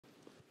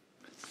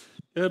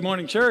Good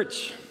morning,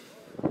 church.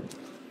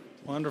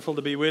 Wonderful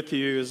to be with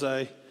you. As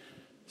I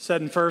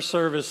said in first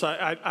service,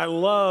 I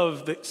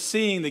love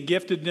seeing the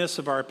giftedness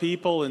of our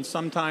people, and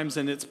sometimes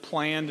in its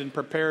planned and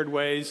prepared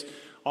ways.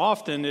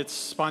 Often it's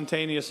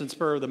spontaneous and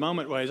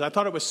spur-of-the-moment ways. I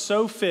thought it was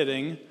so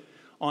fitting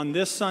on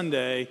this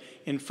Sunday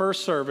in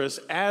first service,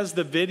 as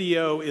the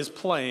video is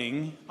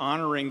playing,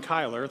 honoring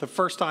Kyler, the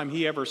first time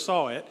he ever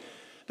saw it,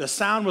 the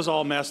sound was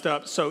all messed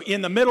up, so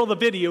in the middle of the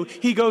video,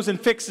 he goes and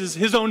fixes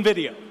his own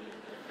video.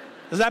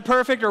 Is that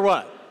perfect or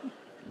what?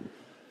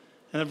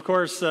 And of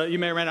course, you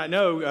may or may not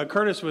know,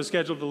 Curtis was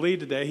scheduled to lead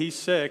today. He's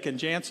sick, and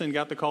Jansen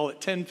got the call at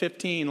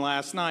 10:15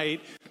 last night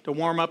to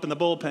warm up in the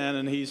bullpen,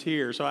 and he's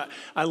here. So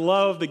I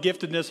love the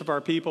giftedness of our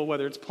people,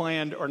 whether it's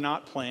planned or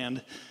not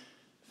planned.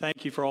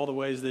 Thank you for all the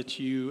ways that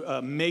you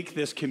make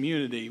this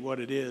community what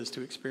it is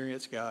to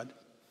experience God.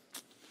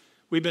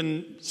 We've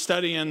been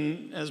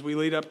studying as we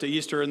lead up to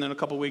Easter, and then a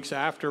couple weeks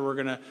after,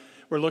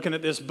 we're looking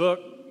at this book,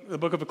 the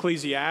book of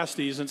Ecclesiastes,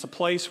 and it's a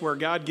place where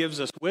God gives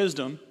us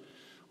wisdom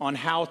on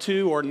how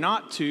to or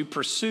not to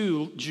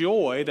pursue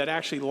joy that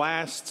actually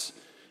lasts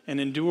and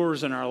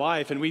endures in our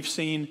life. And we've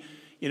seen,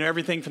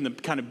 everything from the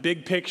kind of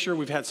big picture.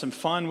 We've had some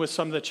fun with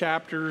some of the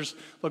chapters,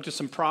 looked at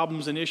some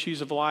problems and issues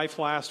of life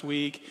last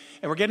week.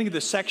 And we're getting to the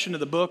section of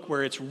the book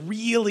where it's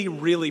really,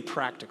 really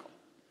practical.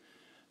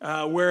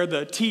 Where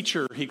the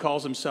teacher, he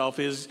calls himself,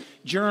 is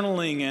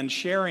journaling and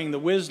sharing the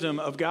wisdom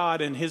of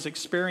God and his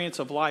experience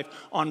of life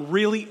on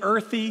really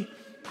earthy,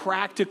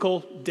 practical,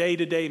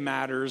 day-to-day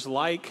matters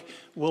like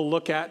we'll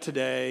look at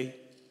today,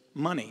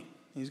 money.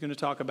 He's going to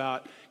talk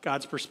about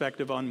God's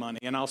perspective on money.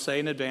 And I'll say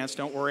in advance,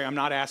 don't worry, I'm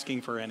not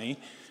asking for any.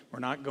 We're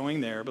not going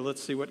there, but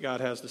let's see what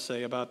God has to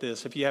say about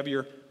this. If you have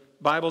your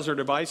Bibles or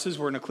devices,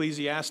 we're in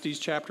Ecclesiastes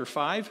chapter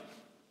 5.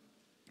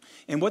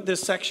 And what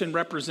this section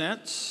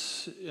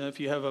represents, if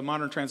you have a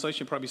modern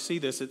translation, you probably see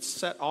this, it's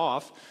set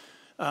off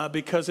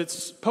because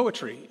it's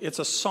poetry. It's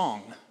a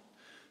song.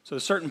 So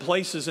certain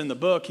places in the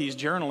book he's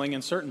journaling,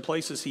 and certain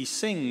places he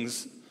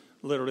sings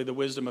literally the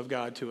wisdom of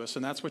God to us.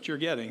 And that's what you're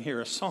getting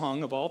here, a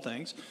song of all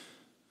things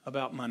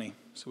about money.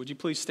 So would you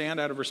please stand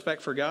out of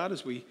respect for God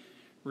as we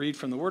read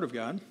from the Word of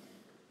God?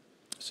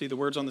 See the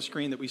words on the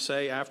screen that we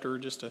say after,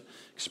 just an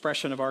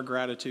expression of our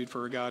gratitude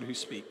for a God who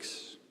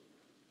speaks.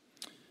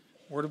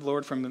 Word of the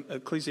Lord from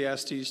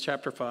Ecclesiastes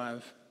chapter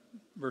 5,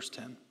 verse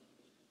 10.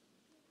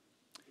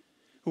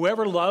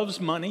 Whoever loves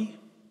money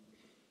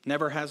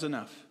never has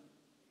enough.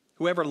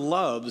 Whoever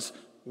loves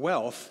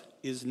wealth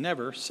is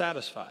never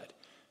satisfied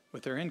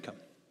with their income.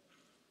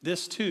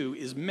 This too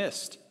is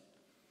missed.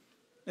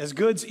 As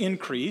goods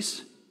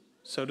increase,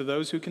 so do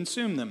those who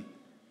consume them.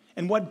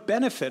 And what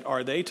benefit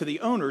are they to the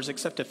owners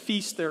except to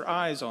feast their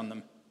eyes on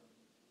them?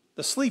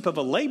 The sleep of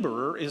a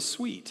laborer is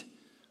sweet,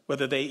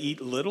 whether they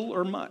eat little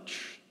or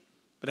much.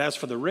 But as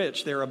for the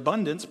rich, their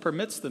abundance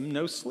permits them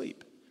no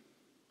sleep.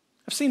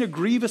 I've seen a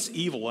grievous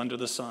evil under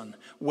the sun,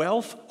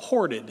 wealth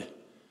hoarded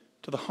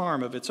to the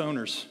harm of its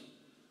owners,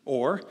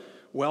 or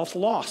wealth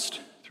lost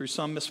through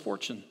some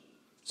misfortune,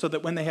 so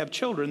that when they have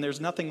children,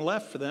 there's nothing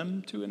left for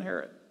them to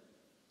inherit.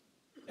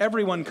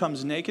 Everyone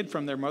comes naked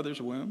from their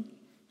mother's womb,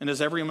 and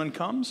as everyone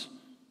comes,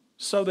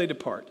 so they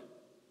depart.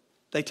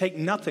 They take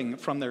nothing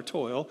from their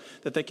toil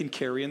that they can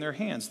carry in their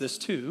hands. This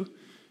too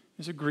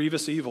is a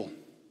grievous evil.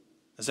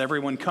 As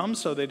everyone comes,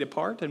 so they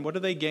depart, and what do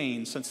they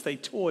gain since they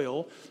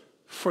toil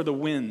for the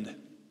wind?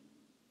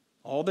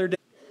 All their days.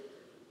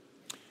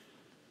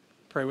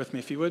 Pray with me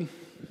if you would.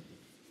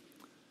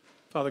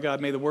 Father God,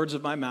 may the words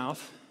of my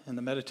mouth and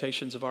the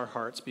meditations of our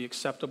hearts be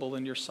acceptable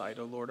in your sight,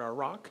 O Lord, our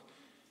rock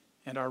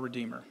and our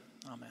Redeemer.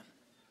 Amen.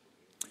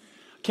 I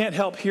can't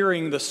help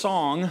hearing the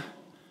song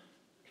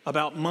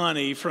about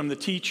money from the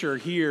teacher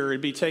here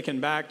and be taken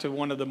back to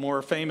one of the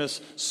more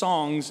famous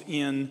songs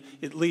in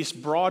at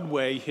least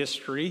Broadway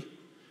history.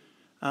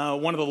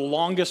 One of the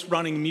longest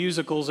running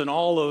musicals in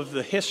all of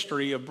the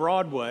history of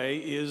Broadway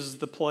is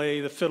the play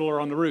The Fiddler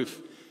on the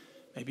Roof.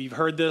 Maybe you've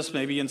heard this,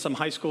 maybe in some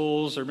high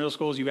schools or middle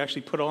schools you've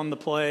actually put on the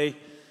play.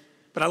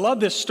 But I love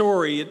this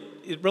story.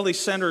 It really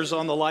centers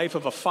on the life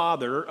of a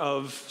father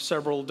of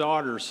several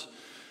daughters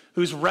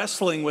who's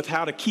wrestling with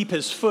how to keep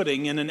his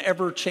footing in an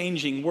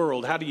ever-changing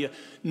world. How do you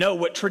know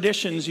what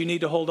traditions you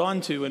need to hold on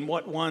to and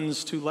what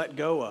ones to let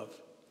go of?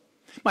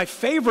 My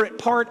favorite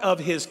part of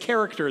his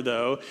character,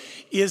 though,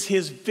 is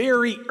his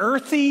very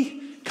earthy,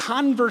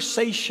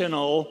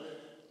 conversational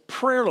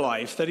prayer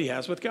life that he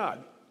has with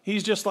God.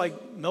 He's just like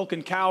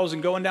milking cows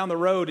and going down the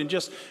road and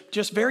just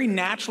very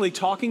naturally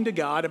talking to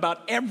God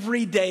about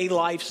everyday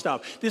life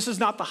stuff. This is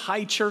not the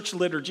high church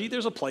liturgy.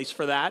 There's a place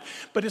for that,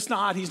 but he's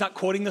not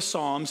quoting the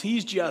Psalms.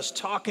 He's just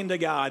talking to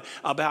God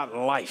about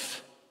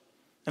life.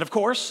 And of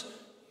course,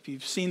 if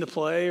you've seen the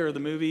play or the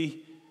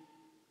movie,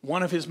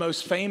 one of his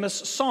most famous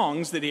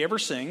songs that he ever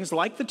sings,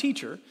 like the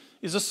teacher,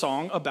 is a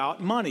song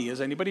about money.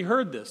 Has anybody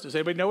heard this? Does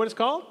anybody know what it's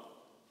called?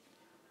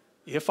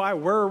 If I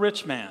Were a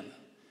Rich Man.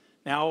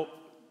 Now,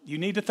 you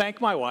need to thank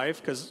my wife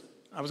because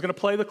I was going to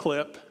play the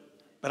clip,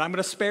 but I'm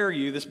going to spare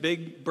you this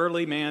big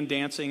burly man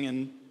dancing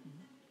and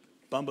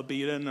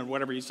Bumbabeatin or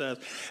whatever he says.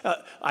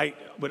 I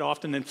would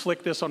often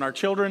inflict this on our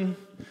children.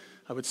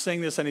 I would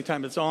sing this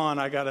anytime it's on.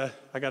 I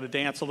gotta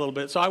dance a little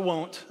bit, so I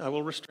won't. I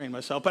will restrain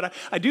myself. But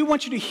I do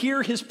want you to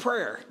hear his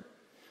prayer,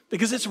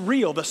 because it's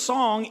real. The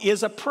song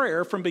is a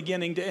prayer from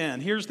beginning to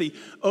end. Here's the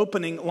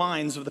opening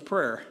lines of the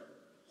prayer.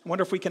 I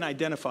wonder if we can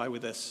identify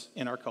with this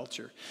in our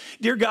culture.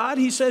 Dear God,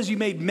 he says, you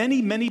made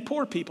many, many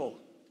poor people.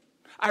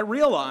 I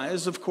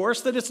realize, of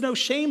course, that it's no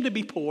shame to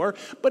be poor,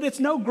 but it's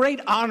no great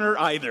honor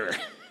either.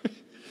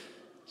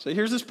 So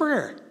here's his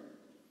prayer.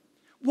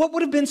 What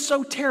would have been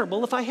so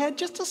terrible if I had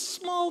just a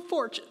small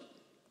fortune?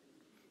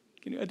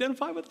 Can you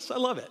identify with this? I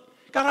love it.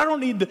 God, I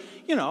don't need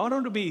I don't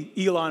want to be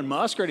Elon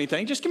Musk or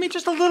anything. Just give me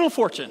just a little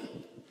fortune.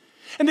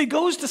 And he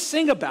goes to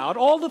sing about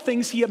all the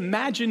things he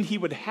imagined he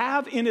would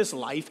have in his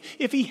life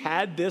if he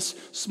had this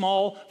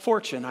small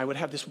fortune. I would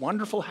have this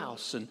wonderful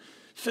house and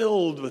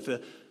filled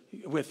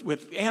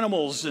with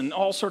animals and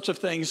all sorts of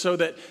things, so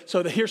that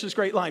here's this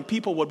great line.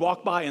 People would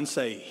walk by and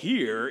say,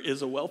 here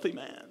is a wealthy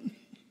man.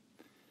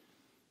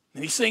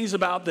 And he sings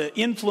about the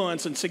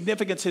influence and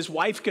significance his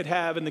wife could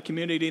have in the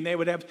community, and they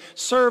would have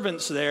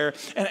servants there.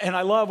 And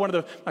I love one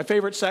of my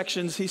favorite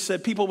sections. He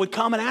said, people would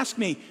come and ask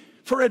me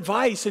for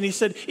advice. And he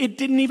said, it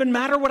didn't even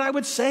matter what I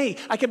would say.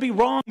 I could be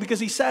wrong, because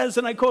he says,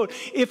 and I quote,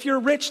 if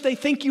you're rich, they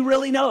think you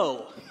really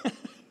know.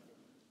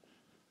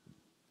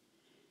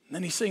 And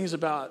then he sings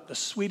about the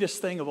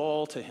sweetest thing of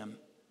all to him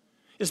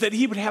is that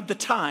he would have the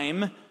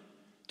time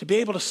to be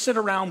able to sit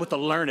around with the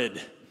learned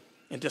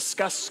and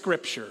discuss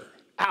scripture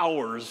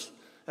hours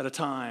at a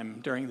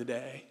time during the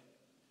day.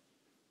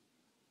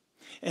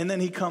 And then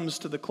he comes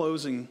to the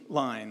closing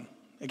line.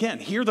 Again,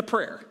 hear the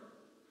prayer.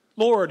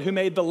 Lord, who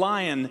made the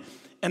lion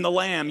and the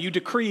lamb, you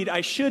decreed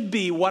I should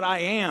be what I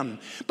am.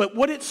 But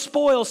would it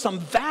spoil some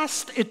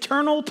vast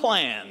eternal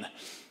plan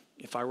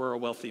if I were a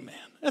wealthy man?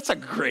 That's a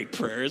great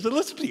prayer, isn't it?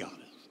 Let's be honest.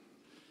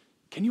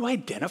 Can you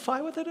identify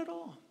with it at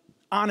all?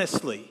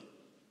 Honestly,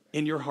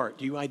 in your heart,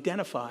 do you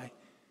identify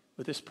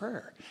with this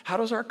prayer? How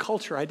does our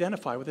culture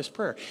identify with this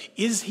prayer?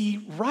 Is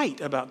he right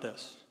about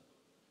this?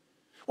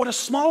 Would a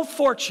small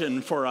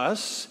fortune for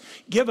us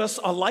give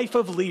us a life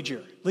of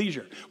leisure?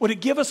 Would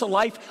it give us a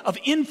life of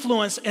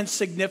influence and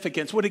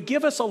significance? Would it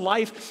give us a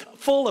life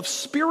full of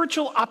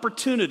spiritual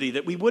opportunity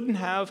that we wouldn't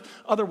have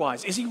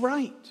otherwise? Is he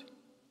right?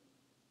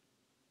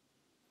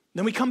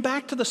 Then we come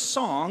back to the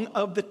song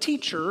of the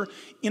teacher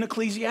in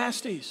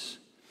Ecclesiastes,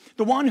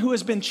 the one who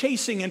has been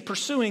chasing and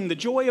pursuing the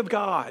joy of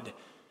God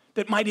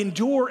that might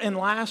endure and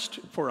last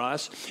for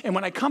us. And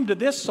when I come to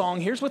this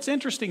song, here's what's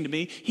interesting to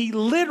me. He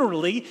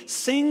literally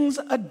sings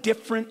a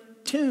different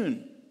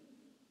tune.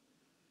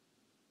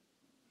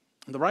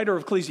 The writer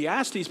of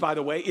Ecclesiastes, by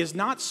the way, is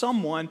not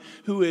someone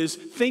who is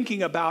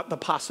thinking about the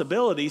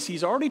possibilities.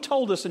 He's already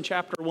told us in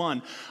chapter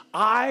 1,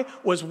 I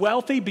was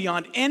wealthy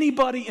beyond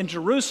anybody in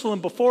Jerusalem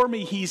before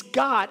me. He's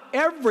got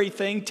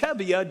everything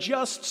Tevye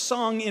just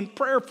sung in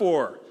prayer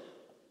for.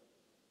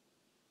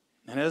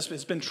 And as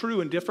has been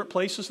true in different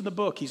places in the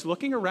book, he's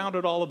looking around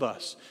at all of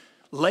us,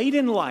 late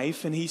in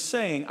life, and he's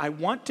saying, I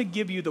want to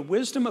give you the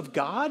wisdom of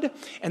God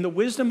and the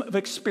wisdom of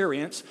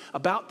experience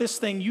about this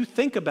thing you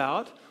think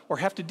about or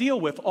have to deal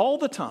with all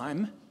the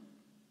time,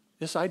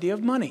 this idea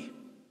of money.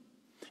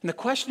 And the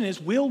question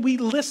is, will we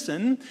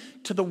listen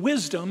to the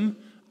wisdom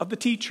of the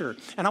teacher?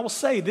 And I will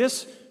say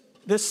this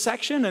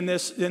section and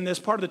this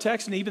part of the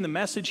text and even the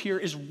message here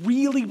is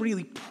really,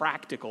 really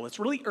practical. It's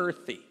really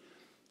earthy.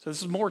 So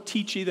this is more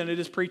teachy than it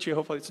is preachy.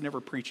 Hopefully it's never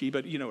preachy,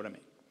 but you know what I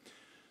mean.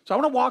 So I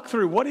want to walk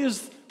through what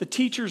is the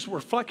teacher's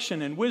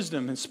reflection and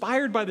wisdom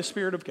inspired by the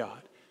Spirit of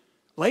God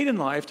late in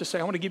life to say,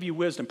 I want to give you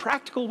wisdom,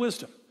 practical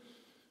wisdom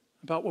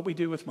about what we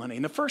do with money.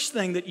 And the first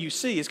thing that you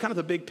see is kind of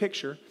the big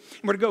picture.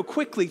 And we're going to go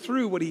quickly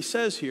through what he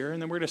says here,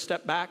 and then we're going to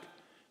step back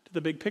to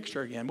the big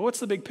picture again. But what's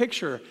the big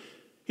picture?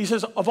 He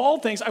says, of all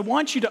things, I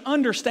want you to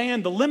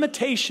understand the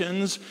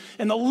limitations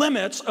and the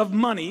limits of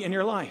money in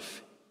your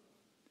life.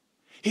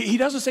 He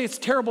doesn't say it's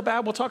terrible,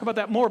 bad. We'll talk about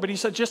that more. But he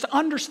said, just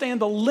understand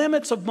the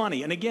limits of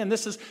money. And again,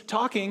 this is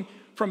talking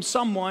from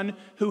someone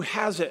who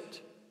has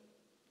it.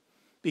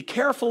 Be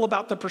careful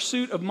about the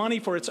pursuit of money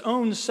for its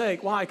own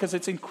sake. Why? Because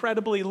it's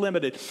incredibly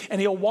limited. And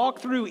he'll walk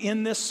through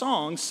in this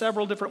song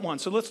several different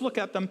ones. So let's look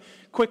at them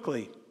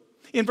quickly.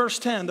 In verse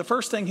 10, the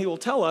first thing he will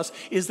tell us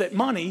is that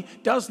money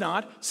does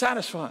not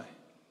satisfy.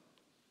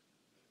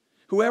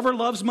 Whoever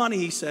loves money,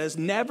 he says,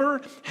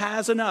 never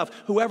has enough.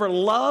 Whoever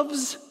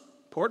loves,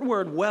 important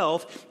word,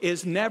 wealth,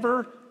 is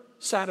never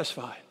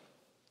satisfied.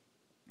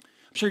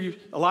 I'm sure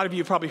a lot of you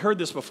have probably heard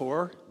this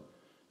before.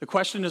 The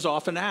question is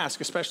often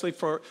asked, especially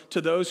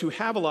to those who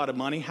have a lot of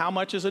money, how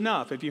much is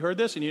enough? Have you heard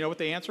this and you know what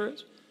the answer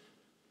is?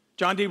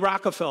 John D.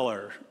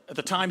 Rockefeller, at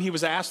the time he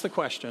was asked the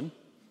question,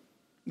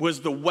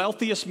 was the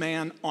wealthiest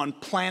man on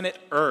planet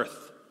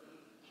Earth.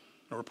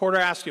 A reporter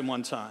asked him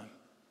one time,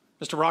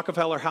 Mr.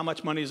 Rockefeller, how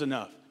much money is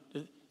enough?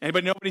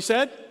 Anybody know what he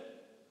said?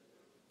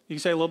 You can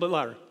say it a little bit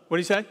louder. What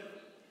did he say?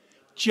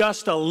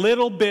 Just a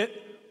little bit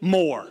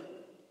more.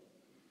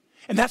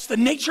 And that's the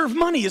nature of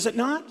money, is it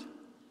not?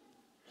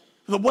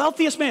 The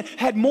wealthiest man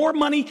had more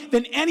money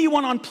than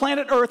anyone on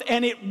planet Earth,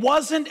 and it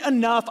wasn't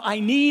enough. I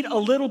need a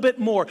little bit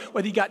more.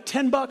 Whether you got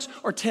 $10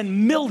 or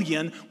 10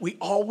 million, we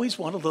always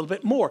want a little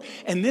bit more.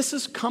 And this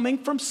is coming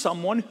from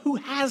someone who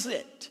has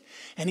it.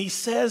 And he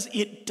says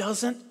it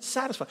doesn't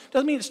satisfy.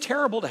 Doesn't mean it's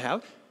terrible to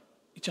have.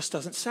 It just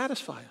doesn't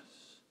satisfy us.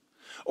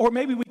 Or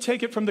maybe we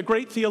take it from the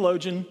great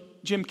theologian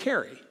Jim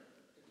Carrey,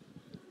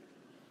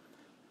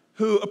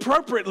 who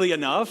appropriately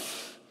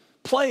enough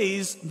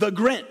plays the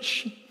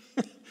Grinch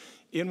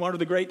in one of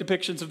the great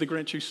depictions of the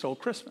Grinch who stole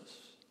Christmas.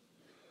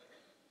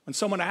 When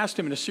someone asked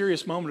him in a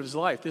serious moment of his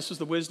life, this was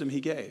the wisdom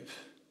he gave.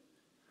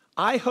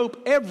 I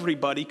hope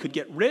everybody could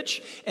get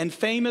rich and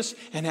famous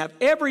and have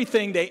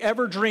everything they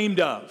ever dreamed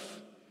of,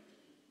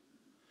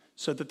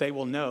 so that they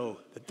will know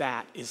that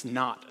that is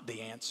not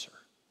the answer.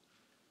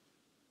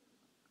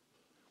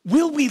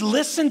 Will we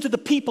listen to the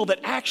people that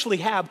actually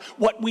have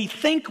what we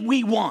think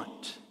we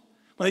want?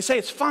 When they say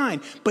it's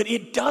fine, but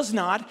it does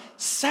not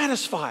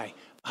satisfy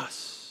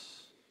us.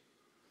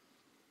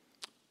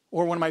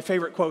 Or one of my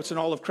favorite quotes in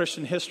all of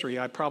Christian history,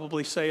 I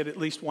probably say it at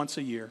least once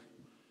a year.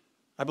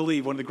 I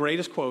believe one of the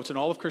greatest quotes in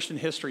all of Christian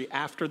history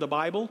after the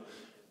Bible,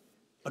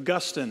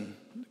 Augustine,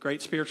 the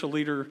great spiritual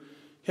leader,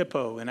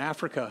 Hippo in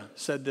Africa,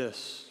 said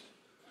this: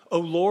 "O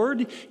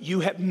Lord,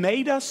 you have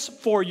made us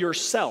for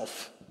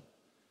yourself,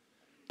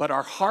 but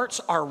our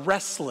hearts are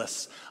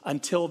restless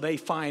until they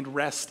find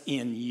rest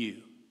in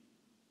you."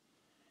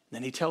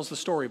 Then he tells the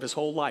story of his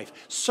whole life,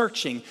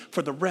 searching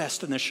for the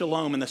rest and the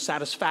shalom and the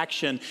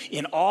satisfaction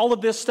in all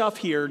of this stuff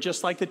here,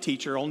 just like the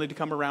teacher, only to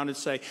come around and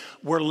say,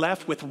 we're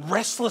left with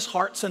restless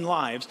hearts and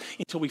lives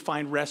until we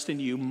find rest in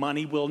you.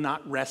 Money will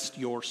not rest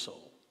your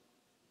soul.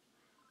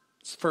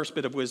 It's the first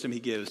bit of wisdom he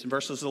gives. In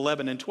verses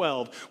 11 and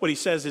 12, what he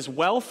says is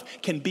wealth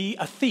can be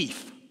a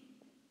thief.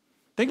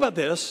 Think about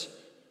this.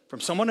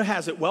 From someone who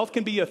has it, wealth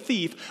can be a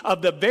thief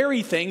of the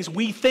very things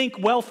we think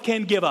wealth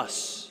can give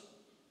us: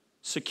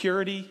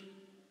 security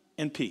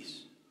and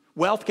peace.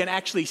 Wealth can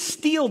actually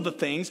steal the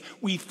things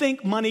we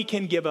think money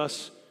can give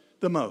us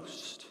the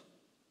most.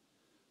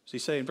 As he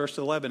says in verse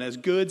 11, as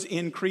goods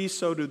increase,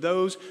 so do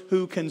those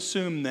who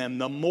consume them.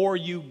 The more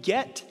you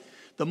get,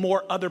 the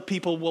more other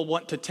people will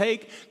want to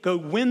take. Go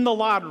win the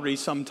lottery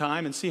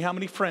sometime and see how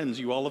many friends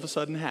you all of a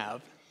sudden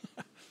have.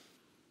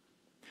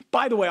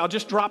 By the way, I'll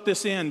just drop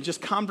this in,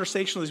 just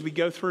conversationally as we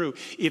go through.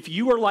 If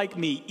you are like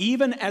me,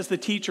 even as the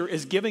teacher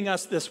is giving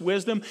us this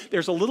wisdom,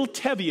 there's a little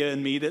Tevye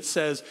in me that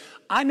says,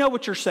 I know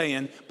what you're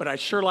saying, but I'd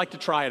sure like to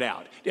try it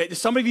out.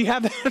 Some of you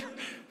have that?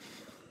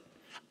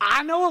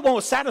 I know it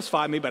won't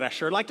satisfy me, but I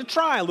sure like to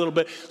try a little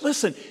bit.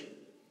 Listen,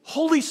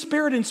 Holy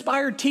Spirit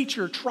inspired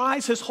teacher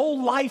tries his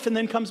whole life and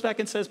then comes back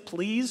and says,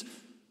 please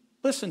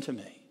listen to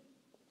me.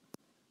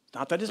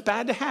 Not that it's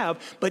bad to have,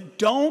 but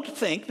don't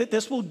think that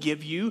this will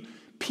give you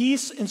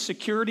peace and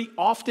security.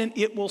 Often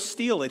it will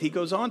steal it. He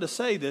goes on to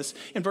say this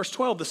in verse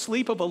 12, the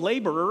sleep of a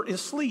laborer is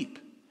sweet,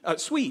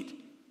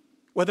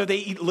 whether they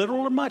eat little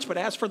or much, but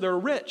as for their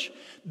rich,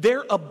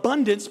 their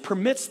abundance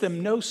permits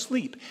them no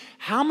sleep.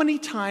 How many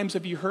times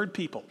have you heard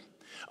people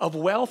of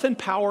wealth and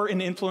power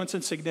and influence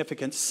and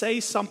significance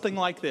say something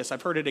like this?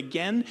 I've heard it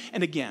again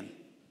and again.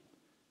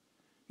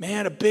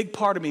 Man, a big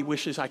part of me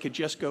wishes I could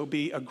just go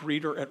be a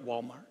greeter at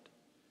Walmart.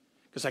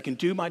 Because I can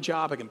do my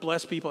job, I can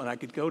bless people, and I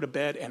could go to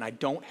bed, and I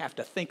don't have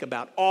to think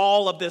about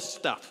all of this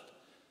stuff.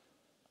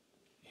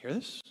 You hear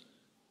this?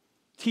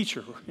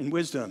 Teacher in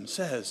wisdom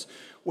says,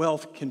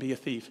 wealth can be a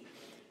thief.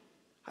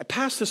 I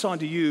pass this on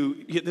to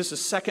you. This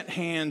is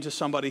secondhand to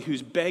somebody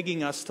who's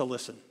begging us to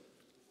listen.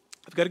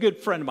 I've got a good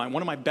friend of mine,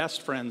 one of my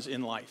best friends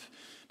in life.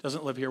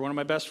 Doesn't live here, one of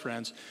my best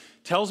friends.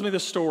 Tells me the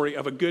story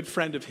of a good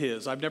friend of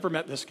his. I've never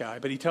met this guy,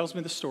 but he tells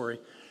me the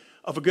story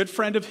of a good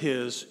friend of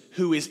his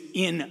who is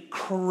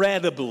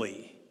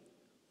incredibly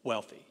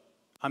wealthy.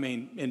 I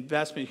mean,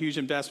 huge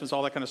investments,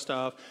 all that kind of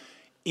stuff.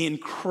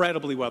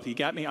 Incredibly wealthy. You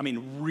got me? I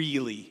mean,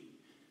 really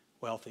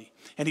wealthy.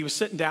 And he was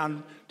sitting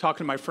down talking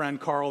to my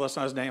friend Carl. That's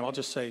not his name. I'll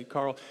just say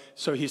Carl.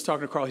 So he's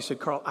talking to Carl. He said,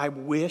 Carl, I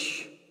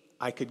wish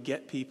I could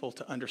get people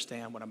to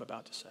understand what I'm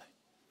about to say.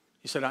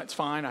 He said, it's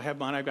fine. I have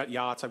money. I've got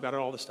yachts. I've got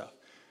all this stuff.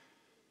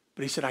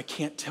 But he said, I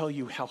can't tell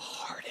you how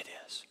hard it is.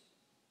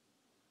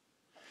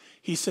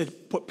 He said,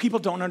 what people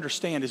don't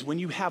understand is when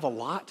you have a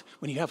lot,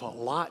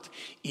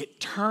 it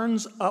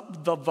turns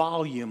up the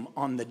volume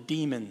on the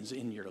demons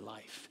in your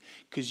life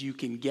because you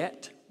can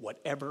get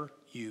whatever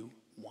you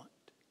want.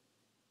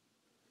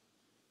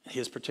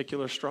 His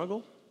particular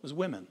struggle was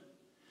women.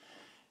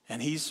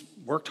 And he's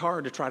worked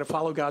hard to try to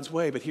follow God's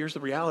way, but here's the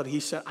reality.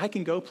 He said, I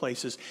can go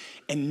places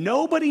and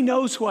nobody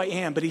knows who I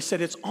am, but he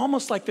said, it's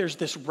almost like there's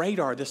this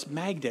radar, this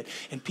magnet,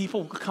 and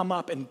people will come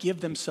up and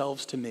give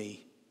themselves to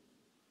me.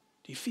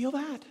 Do you feel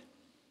that?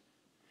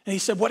 And he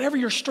said, whatever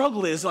your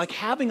struggle is, like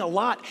having a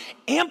lot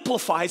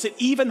amplifies it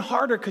even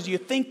harder because you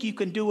think you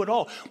can do it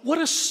all. What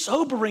a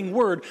sobering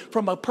word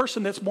from a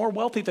person that's more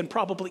wealthy than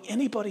probably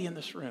anybody in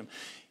this room.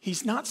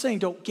 He's not saying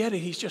don't get it.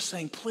 He's just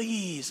saying,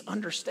 please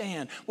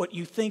understand what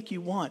you think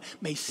you want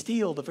may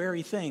steal the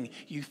very thing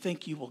you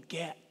think you will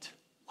get.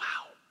 Wow,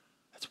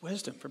 that's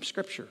wisdom from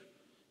Scripture.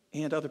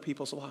 and other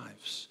people's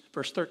lives.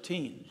 Verse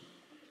 13,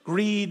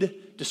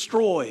 greed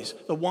destroys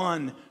the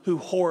one who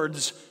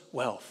hoards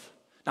wealth.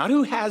 Not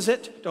who has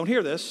it, don't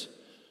hear this,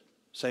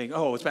 saying,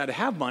 oh, it's bad to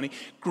have money.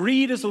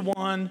 Greed is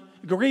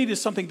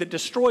something that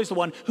destroys the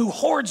one who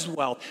hoards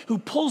wealth, who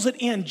pulls it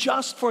in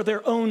just for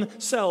their own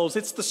selves.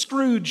 It's the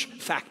Scrooge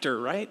factor,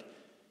 right?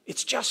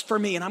 It's just for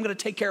me, and I'm going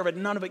to take care of it.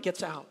 None of it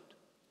gets out.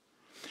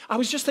 I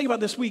was just thinking about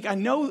this week. I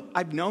know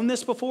I've known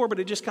this before, but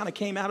it just kind of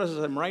came out as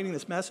I'm writing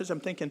this message. I'm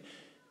thinking,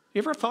 you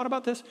ever thought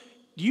about this?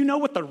 Do you know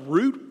what the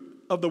root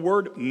of the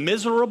word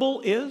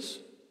miserable is?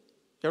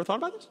 You ever thought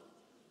about this?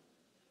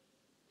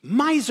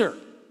 Miser.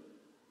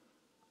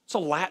 It's a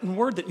Latin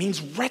word that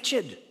means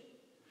wretched.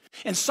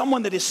 And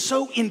someone that is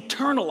so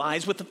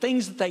internalized with the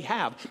things that they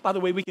have. By the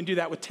way, we can do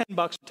that with $10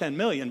 or 10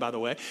 million, by the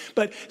way.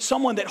 But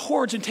someone that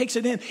hoards and takes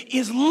it in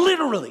is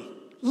literally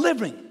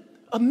living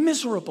a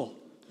miserable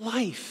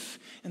life.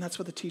 And that's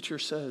what the teacher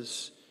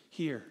says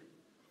here.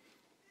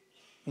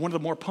 One of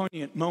the more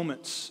poignant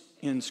moments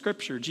in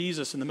Scripture,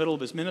 Jesus, in the middle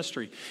of his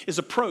ministry, is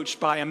approached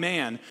by a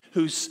man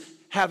who's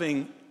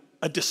having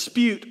a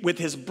dispute with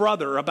his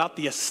brother about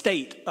the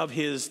estate of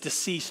his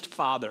deceased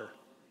father.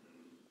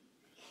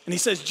 And he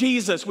says,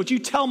 Jesus, would you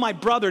tell my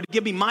brother to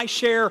give me my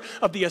share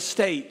of the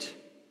estate?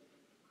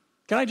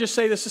 Can I just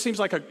say this? This seems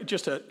like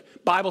just a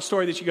Bible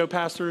story that you go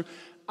pass through.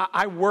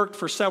 I worked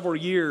for several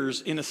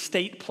years in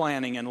estate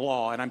planning and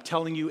law, and I'm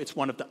telling you, it's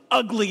one of the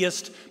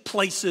ugliest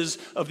places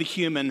of the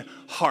human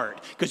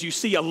heart. Because you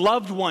see a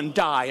loved one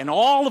die, and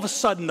all of a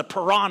sudden the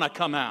piranha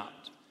come out,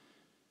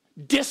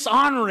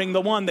 dishonoring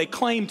the one they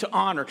claim to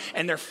honor,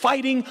 and they're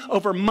fighting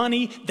over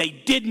money they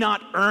did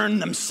not earn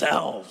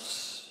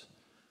themselves.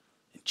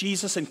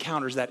 Jesus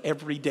encounters that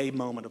everyday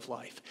moment of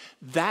life.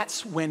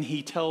 That's when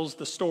he tells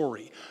the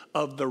story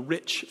of the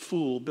rich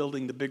fool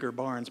building the bigger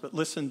barns. But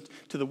listen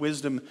to the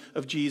wisdom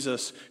of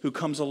Jesus who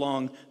comes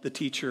along the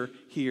teacher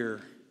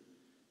here.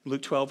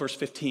 Luke 12, verse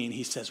 15,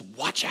 he says,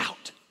 watch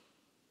out.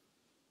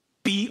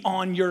 Be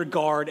on your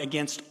guard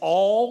against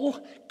all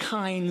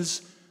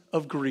kinds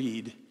of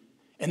greed.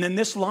 And then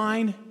this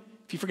line,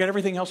 if you forget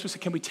everything else we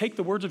said, can we take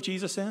the words of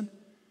Jesus in?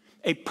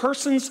 A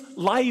person's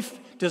life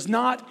does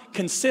not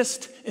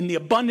consist in the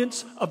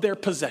abundance of their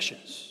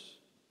possessions.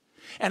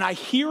 And I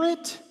hear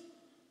it,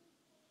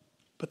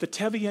 but the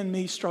Tevye in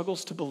me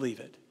struggles to believe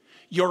it.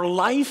 Your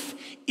life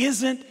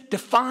isn't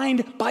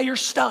defined by your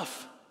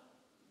stuff.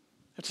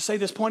 I have to say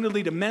this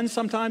pointedly to men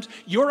sometimes.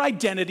 Your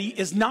identity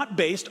is not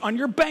based on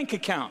your bank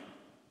account.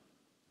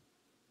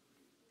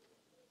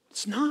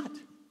 It's not.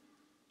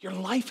 Your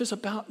life is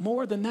about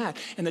more than that.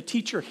 And the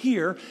teacher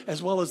here,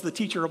 as well as the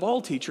teacher of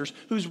all teachers,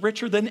 who's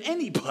richer than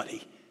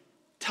anybody,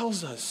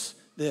 tells us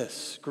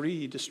this.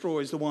 Greed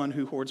destroys the one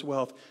who hoards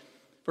wealth.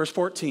 Verse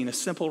 14, a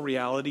simple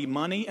reality.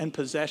 Money and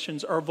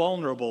possessions are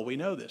vulnerable. We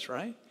know this,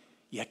 right?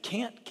 You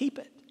can't keep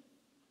it.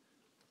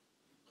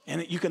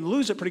 And you can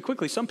lose it pretty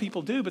quickly. Some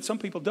people do, but some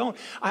people don't.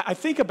 I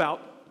think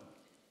about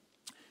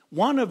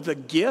one of the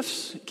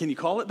gifts, can you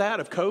call it that,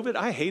 of COVID?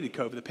 I hated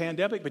COVID, the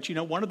pandemic, but you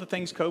know, one of the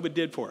things COVID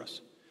did for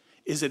us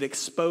is it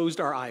exposed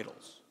our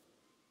idols.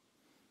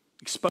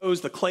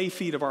 Exposed the clay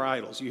feet of our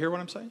idols. You hear what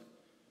I'm saying?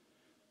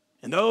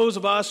 And those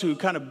of us who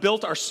kind of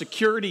built our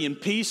security and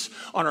peace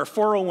on our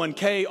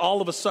 401k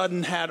all of a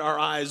sudden had our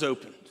eyes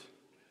opened.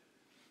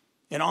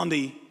 And on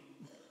the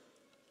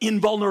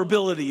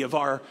invulnerability of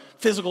our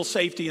physical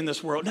safety in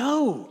this world.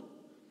 No.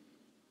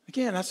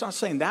 Again, that's not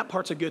saying that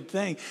part's a good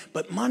thing,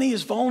 but money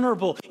is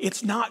vulnerable.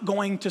 It's not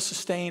going to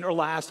sustain or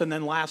last. And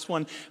then last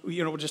one,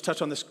 we'll just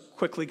touch on this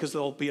quickly because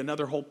there'll be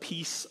another whole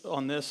piece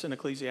on this in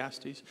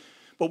Ecclesiastes.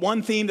 But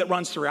one theme that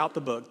runs throughout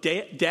the book,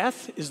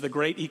 death is the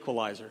great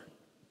equalizer,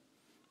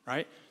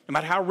 right? No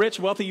matter how rich,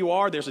 wealthy you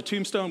are, there's a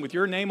tombstone with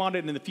your name on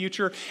it in the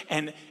future.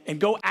 And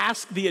go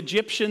ask the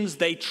Egyptians,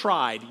 they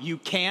tried. You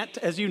can't,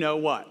 as you know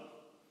what?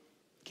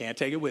 Can't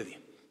take it with you.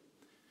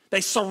 They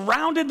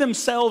surrounded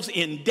themselves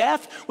in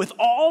death with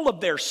all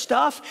of their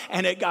stuff,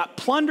 and it got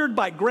plundered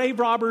by grave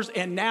robbers,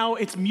 and now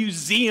it's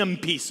museum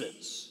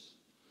pieces.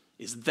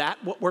 Is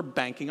that what we're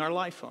banking our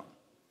life on?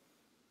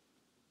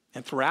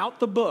 And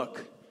throughout the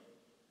book,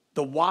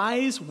 the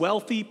wise,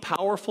 wealthy,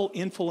 powerful,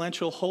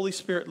 influential, Holy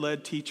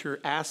Spirit-led teacher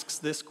asks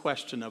this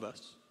question of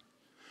us.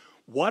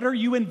 What are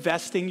you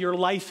investing your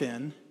life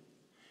in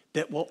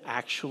that will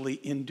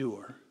actually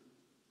endure?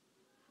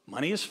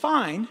 Money is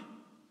fine,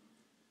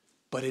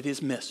 but it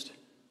is mist.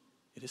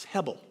 It is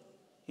hebel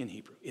in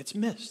Hebrew. It's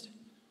mist.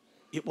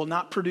 It will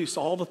not produce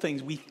all the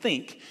things we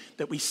think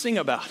that we sing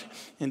about.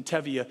 And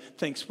Tevye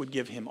thinks would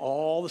give him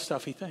all the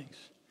stuff he thinks.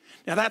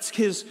 Now that's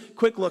his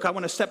quick look. I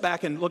want to step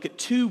back and look at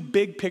two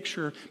big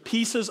picture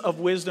pieces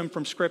of wisdom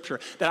from Scripture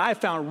that I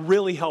found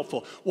really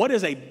helpful. What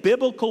is a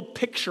biblical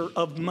picture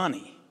of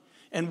money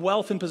and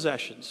wealth and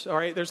possessions? All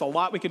right, there's a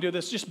lot we can do.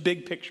 This is just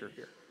big picture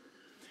here.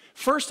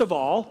 First of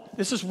all,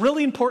 this is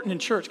really important in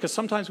church because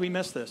sometimes we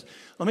miss this.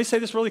 Let me say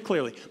this really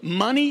clearly.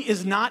 Money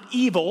is not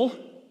evil,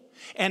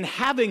 and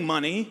having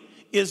money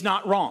is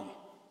not wrong.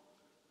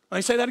 Let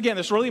me say that again.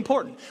 This is really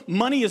important.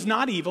 Money is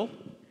not evil,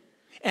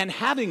 and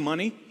having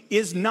money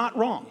is not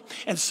wrong.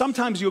 And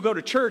sometimes you'll go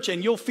to church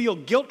and you'll feel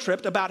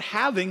guilt-tripped about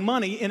having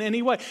money in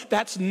any way.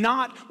 That's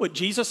not what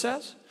Jesus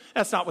says.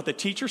 That's not what the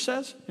teacher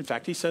says. In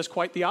fact, he says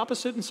quite the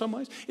opposite in some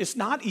ways. It's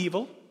not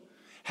evil.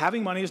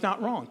 Having money is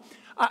not wrong.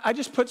 I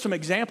just put some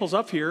examples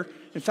up here.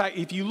 In fact,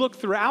 if you look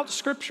throughout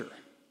Scripture,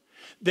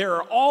 there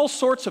are all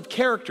sorts of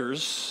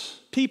characters,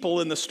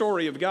 people in the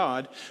story of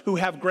God, who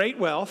have great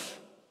wealth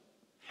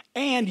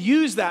and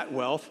use that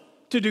wealth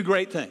to do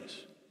great things.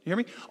 You hear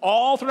me?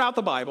 All throughout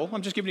the Bible,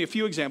 I'm just giving you a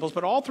few examples,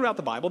 but all throughout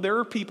the Bible, there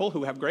are people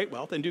who have great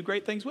wealth and do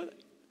great things with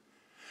it.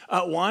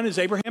 One is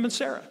Abraham and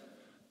Sarah,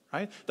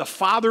 right? The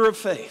father of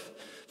faith,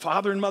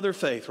 father and mother of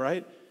faith,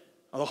 right?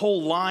 The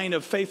whole line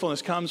of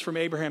faithfulness comes from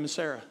Abraham and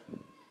Sarah.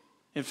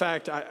 In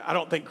fact, I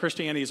don't think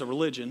Christianity is a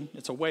religion.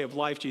 It's a way of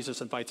life Jesus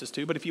invites us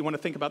to. But if you want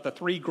to think about the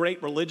three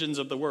great religions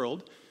of the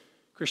world,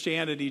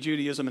 Christianity,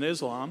 Judaism, and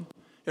Islam,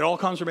 it all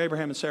comes from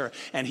Abraham and Sarah.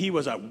 And he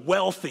was a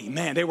wealthy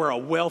man. They were a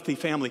wealthy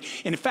family.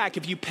 And in fact,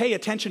 if you pay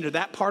attention to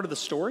that part of the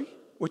story,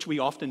 which we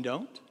often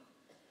don't,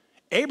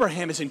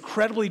 Abraham is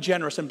incredibly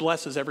generous and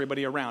blesses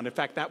everybody around. In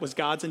fact, that was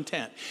God's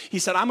intent. He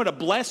said, I'm going to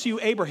bless you,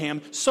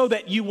 Abraham, so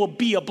that you will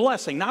be a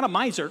blessing. Not a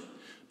miser,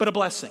 but a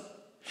blessing.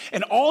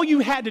 And all you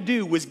had to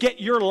do was get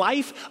your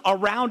life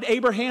around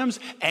Abraham's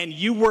and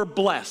you were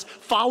blessed.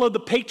 Follow the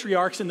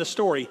patriarchs in the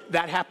story.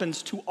 That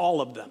happens to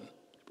all of them.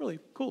 Really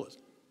cool, isn't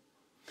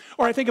it?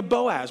 Or I think of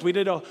Boaz. We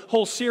did a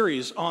whole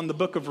series on the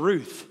book of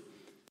Ruth.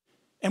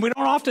 And we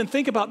don't often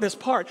think about this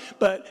part,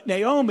 but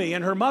Naomi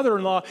and her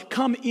mother-in-law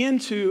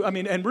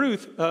and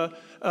Ruth,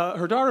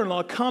 her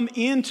daughter-in-law, come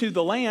into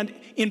the land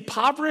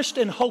impoverished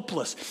and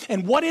hopeless.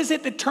 And what is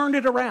it that turned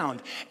it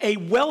around? A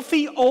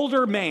wealthy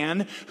older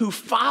man who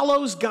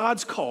follows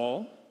God's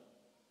call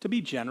to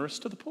be generous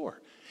to the poor.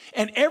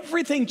 And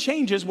everything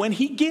changes when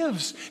he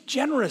gives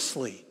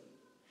generously.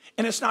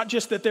 And it's not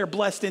just that they're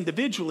blessed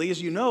individually.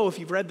 As you know, if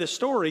you've read this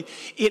story,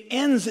 it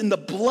ends in the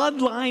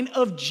bloodline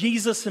of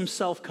Jesus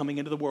himself coming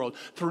into the world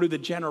through the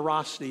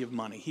generosity of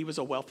money. He was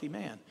a wealthy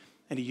man,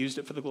 and he used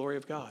it for the glory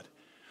of God.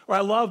 Or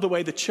I love the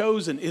way The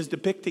Chosen is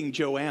depicting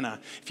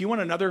Joanna. If you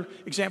want another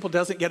example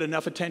doesn't get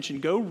enough attention,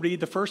 go read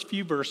the first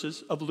few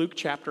verses of Luke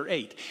chapter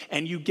 8,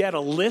 and you get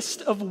a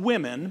list of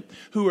women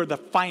who are the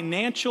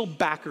financial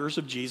backers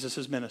of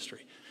Jesus'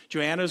 ministry.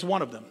 Joanna is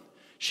one of them.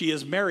 She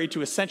is married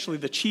to essentially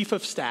the chief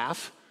of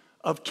staff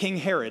of King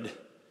Herod,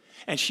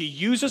 and she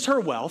uses her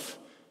wealth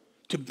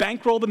to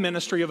bankroll the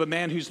ministry of a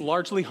man who's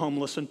largely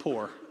homeless and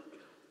poor.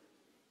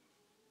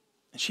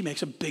 And she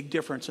makes a big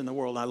difference in the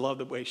world. I love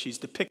the way she's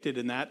depicted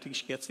in that.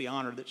 She gets the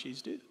honor that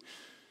she's due.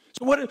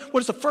 So what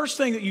is the first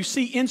thing that you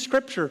see in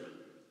Scripture?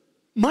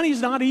 Money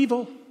is not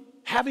evil.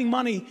 Having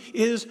money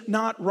is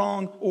not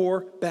wrong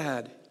or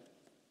bad.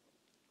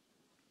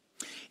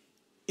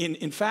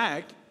 In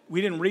fact,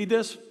 we didn't read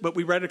this, but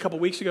we read it a couple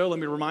weeks ago. Let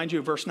me remind you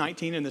of verse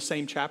 19 in the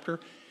same chapter.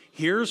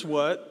 Here's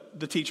what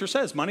the teacher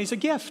says. Money's a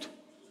gift.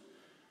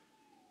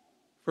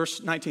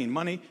 Verse 19,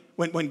 money,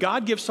 when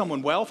God gives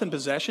someone wealth and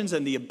possessions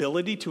and the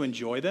ability to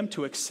enjoy them,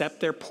 to accept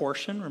their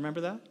portion,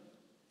 remember that?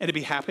 And to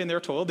be happy in their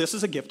toil, this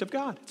is a gift of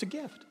God. It's a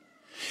gift.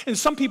 And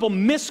some people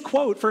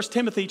misquote 1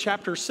 Timothy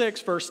chapter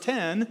 6, verse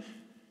 10,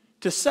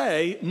 to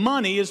say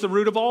money is the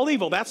root of all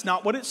evil. That's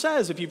not what it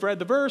says. If you've read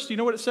the verse, do you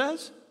know what it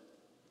says?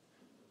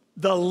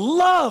 The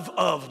love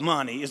of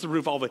money is the root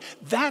of all evil.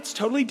 That's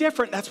totally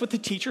different. That's what the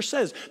teacher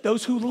says.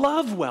 Those who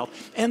love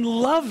wealth and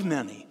love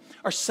money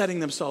are setting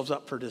themselves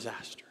up for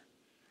disaster.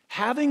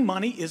 Having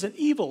money isn't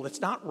evil.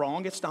 It's not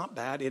wrong. It's not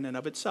bad in and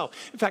of itself.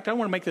 In fact, I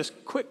want to make this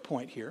quick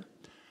point here.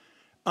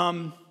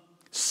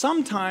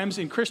 Sometimes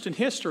in Christian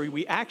history,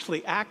 we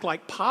actually act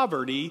like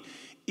poverty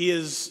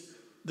is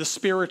the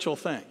spiritual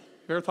thing.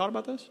 You ever thought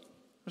about this?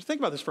 Let's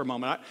think about this for a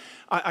moment.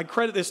 I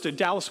credit this to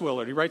Dallas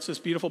Willard. He writes this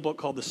beautiful book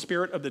called The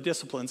Spirit of the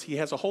Disciplines. He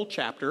has a whole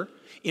chapter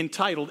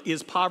entitled,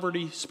 Is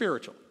Poverty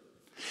Spiritual?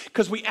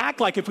 Because we act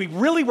like if we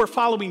really were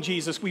following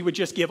Jesus, we would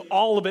just give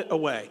all of it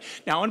away.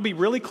 Now, I want to be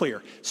really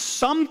clear.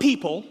 Some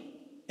people,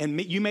 and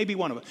you may be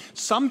one of them,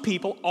 some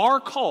people are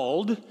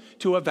called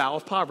to a vow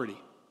of poverty.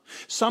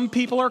 Some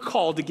people are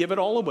called to give it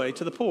all away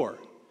to the poor.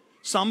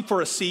 Some for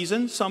a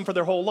season, some for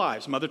their whole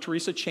lives. Mother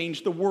Teresa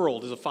changed the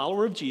world as a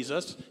follower of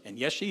Jesus, and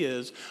yes, she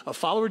is, a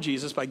follower of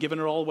Jesus by giving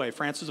it all away.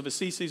 Francis of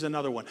Assisi is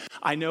another one.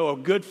 I know a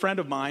good friend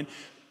of mine,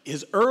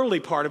 his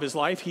early part of his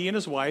life, he and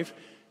his wife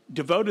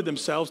devoted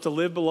themselves to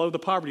live below the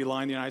poverty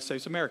line in the United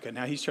States of America.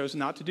 Now, he's chosen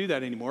not to do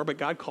that anymore, but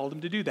God called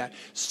him to do that.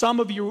 Some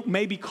of you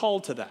may be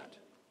called to that.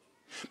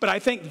 But I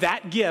think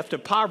that gift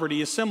of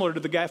poverty is similar to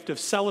the gift of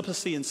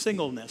celibacy and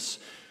singleness.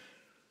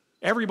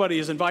 Everybody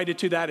is invited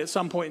to that at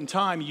some point in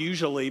time,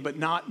 usually, but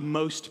not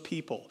most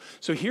people.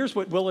 So here's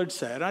what Willard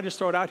said. I just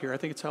throw it out here. I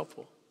think it's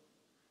helpful.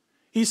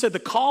 He said the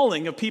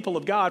calling of people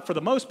of God, for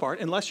the most part,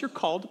 unless you're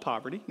called to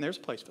poverty, and there's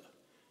a place for that,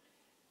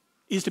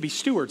 is to be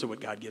stewards of what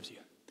God gives you.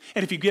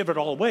 And if you give it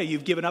all away,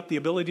 you've given up the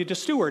ability to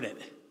steward it.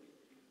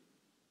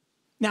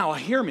 Now,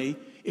 hear me.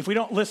 If we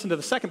don't listen to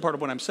the second part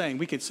of what I'm saying,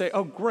 we could say,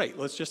 oh, great,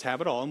 let's just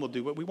have it all and we'll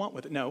do what we want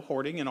with it. No,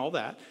 hoarding and all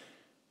that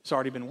has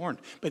already been warned.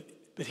 But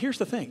But here's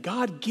the thing.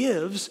 God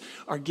gives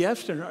our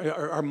gift and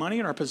our money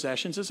and our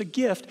possessions as a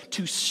gift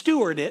to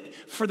steward it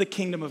for the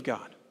kingdom of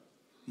God.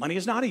 Money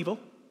is not evil.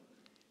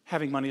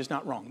 Having money is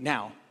not wrong.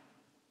 Now,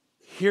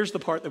 here's the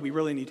part that we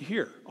really need to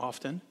hear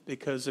often,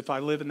 because if I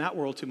live in that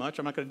world too much,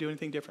 I'm not going to do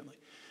anything differently.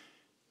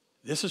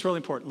 This is really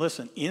important.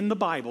 Listen, in the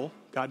Bible,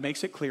 God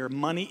makes it clear,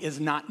 money is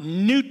not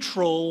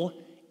neutral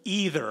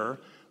either.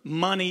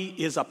 Money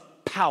is a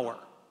power.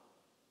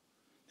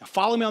 Now,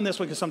 follow me on this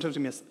one, because sometimes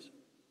we miss this.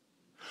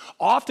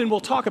 Often we'll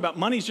talk about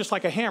money is just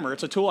like a hammer.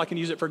 It's a tool. I can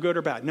use it for good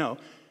or bad. No,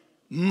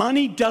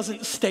 money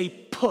doesn't stay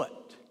put.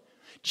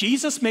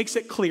 Jesus makes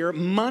it clear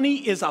money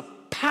is a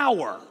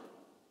power.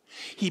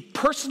 He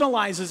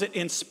personalizes it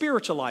and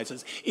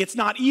spiritualizes. It's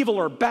not evil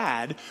or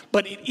bad,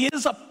 but it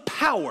is a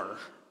power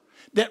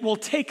that will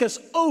take us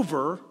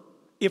over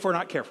if we're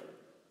not careful.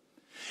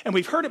 And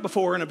we've heard it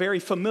before in a very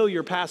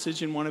familiar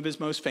passage in one of his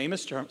most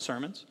famous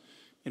sermons,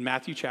 in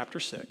Matthew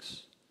chapter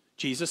 6.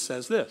 Jesus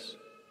says this: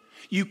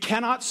 you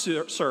cannot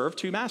serve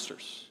two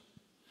masters.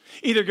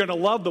 Either you're going to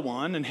love the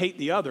one and hate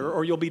the other,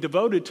 or you'll be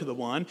devoted to the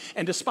one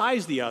and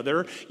despise the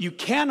other. You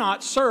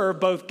cannot serve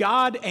both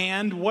God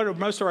and, what do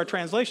most of our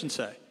translations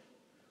say?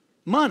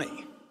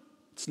 Money.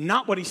 It's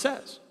not what he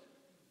says.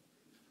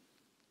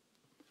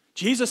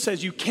 Jesus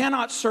says you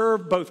cannot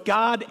serve both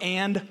God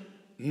and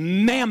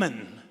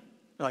mammon.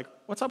 You're like,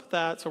 what's up with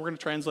that? So we're going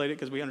to translate it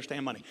because we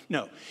understand money.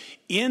 No.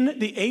 In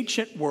the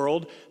ancient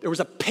world, there was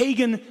a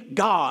pagan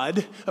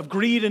god of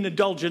greed and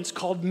indulgence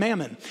called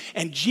mammon.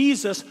 And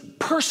Jesus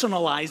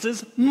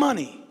personalizes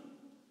money.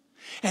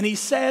 And he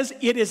says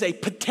it is a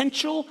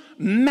potential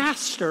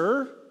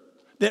master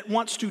that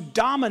wants to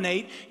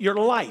dominate your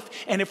life.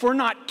 And if we're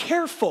not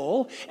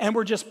careful and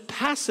we're just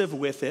passive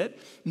with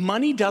it,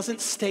 money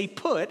doesn't stay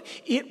put.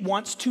 It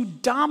wants to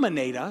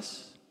dominate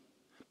us.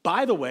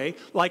 By the way,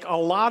 like a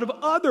lot of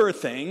other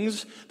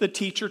things, the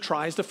teacher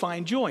tries to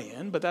find joy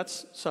in, but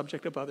that's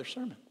subject of other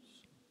sermons.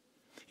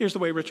 Here's the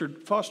way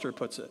Richard Foster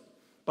puts it.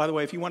 By the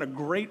way, if you want a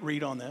great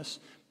read on this,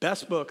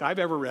 best book I've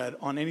ever read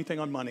on anything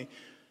on money,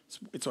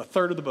 it's a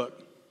third of the book.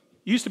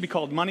 It used to be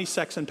called Money,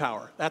 Sex, and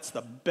Power. That's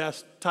the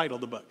best title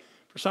of the book.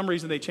 For some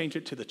reason, they changed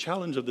it to The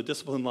Challenge of the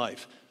Disciplined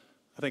Life.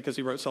 I think because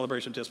he wrote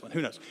Celebration of Discipline.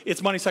 Who knows?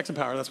 It's Money, Sex, and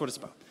Power. That's what it's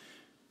about.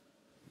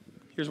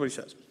 Here's what he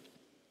says.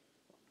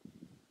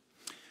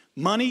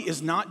 Money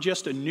is not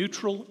just a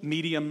neutral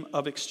medium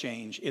of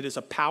exchange. It is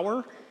a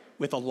power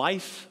with a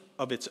life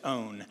of its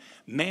own.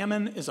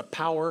 Mammon is a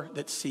power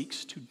that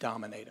seeks to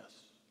dominate us.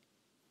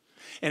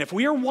 And if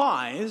we are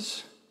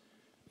wise,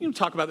 you don't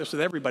talk about this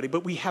with everybody,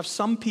 but we have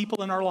some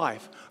people in our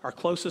life, our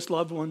closest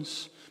loved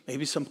ones,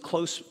 maybe some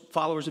close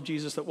followers of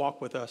Jesus that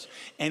walk with us,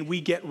 and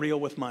we get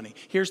real with money.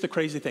 Here's the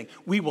crazy thing.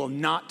 We will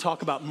not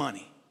talk about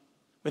money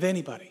with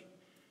anybody.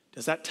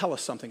 Does that tell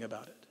us something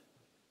about it?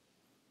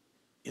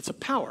 It's a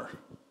power.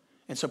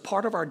 And so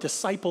part of our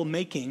disciple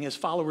making as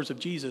followers of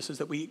Jesus is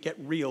that we get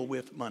real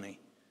with money,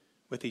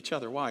 with each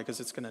other. Why?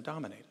 Because it's going to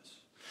dominate us.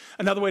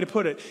 Another way to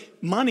put it,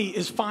 money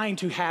is fine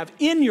to have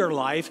in your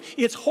life.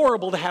 It's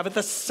horrible to have at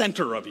the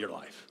center of your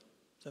life.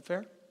 Is that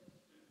fair?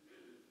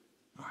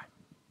 All right.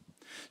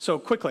 So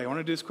quickly, I want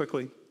to do this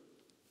quickly.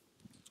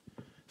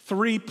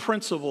 3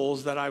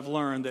 principles that I've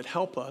learned that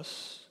help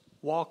us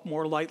walk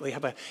more lightly,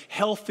 have a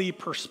healthy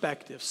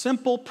perspective.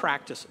 Simple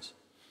practices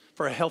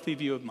for a healthy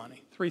view of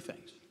money. 3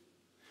 things.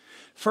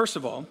 First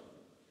of all,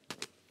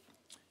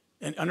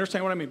 and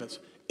understand what I mean by this,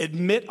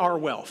 admit our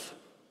wealth.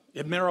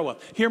 Admit our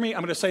wealth. Hear me,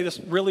 I'm going to say this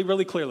really,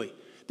 really clearly.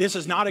 This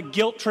is not a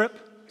guilt trip.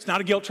 It's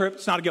not a guilt trip.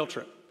 It's not a guilt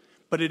trip.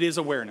 But it is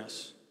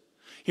awareness.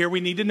 Here we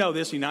need to know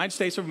this, United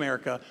States of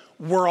America,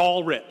 we're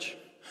all rich.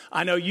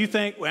 I know you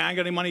think, well, I ain't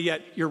got any money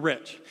yet, you're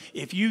rich.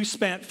 If you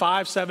spent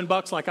 $5,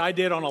 $7 like I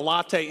did on a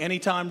latte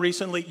anytime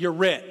recently, you're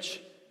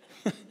rich.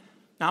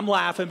 I'm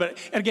laughing, but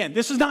again,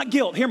 this is not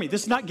guilt. Hear me,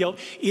 this is not guilt.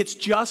 It's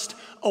just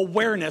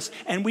awareness,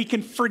 and we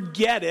can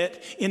forget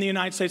it in the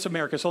United States of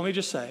America. So let me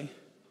just say,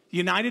 the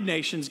United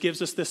Nations gives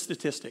us this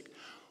statistic.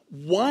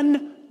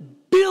 1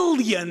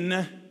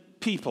 billion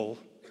people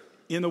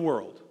in the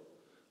world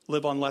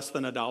live on less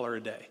than $1 a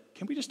day.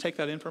 Can we just take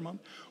that in for a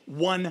moment?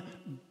 1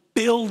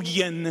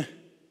 billion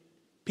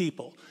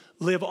people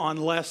live on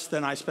less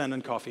than I spend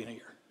on coffee in a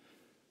year.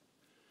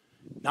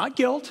 Not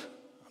guilt.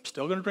 I'm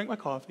still going to drink my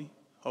coffee.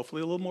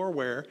 Hopefully a little more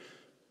aware.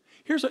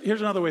 Here's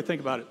another way to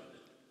think about it.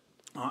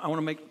 I want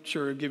to make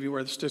sure I give you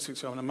where the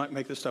statistics are, and I might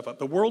make this stuff up.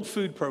 The World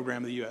Food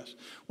Program of the U.S.,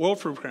 World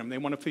Food Program, they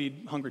want to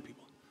feed hungry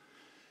people.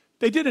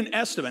 They did an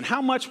estimate.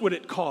 How much would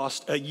it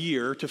cost a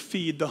year to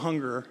feed the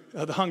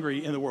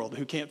hungry in the world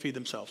who can't feed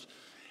themselves?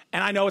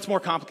 And I know it's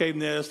more complicated than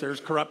this. There's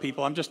corrupt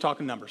people. I'm just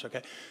talking numbers,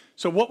 okay?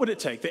 So what would it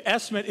take? The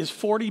estimate is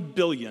 $40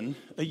 billion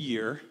a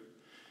year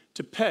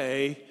to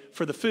pay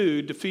for the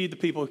food to feed the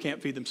people who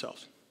can't feed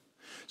themselves.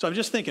 So I'm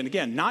just thinking,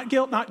 again, not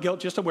guilt,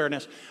 just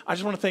awareness. I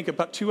just want to think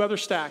about 2 other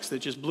stacks that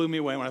just blew me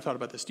away when I thought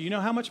about this. Do you know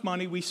how much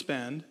money we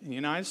spend in the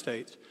United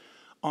States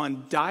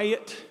on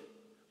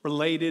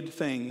diet-related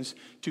things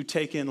to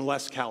take in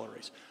less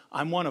calories?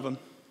 I'm one of them.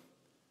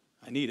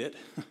 I need it.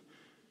 Do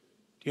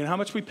you know how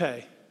much we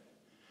pay?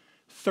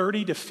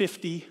 $30 to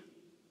 $50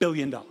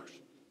 billion.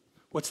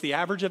 What's the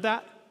average of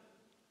that?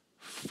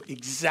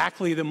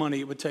 Exactly the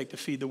money it would take to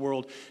feed the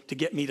world to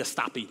get me to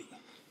stop eating.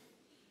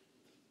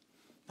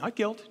 Not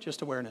guilt,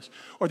 just awareness.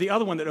 Or the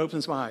other one that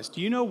opens my eyes.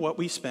 Do you know what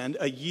we spend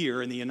a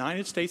year in the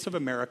United States of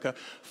America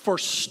for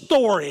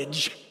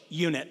storage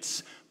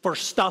units for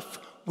stuff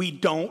we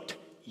don't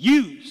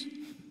use?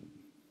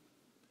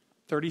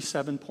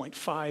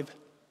 $37.5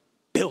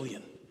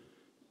 billion.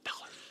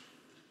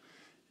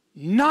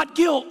 Not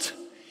guilt.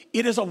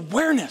 It is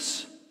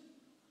awareness.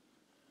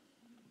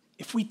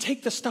 If we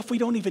take the stuff we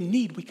don't even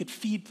need, we could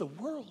feed the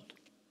world.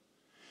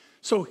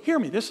 So hear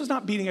me. This is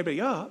not beating everybody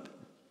up.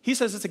 He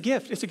says it's a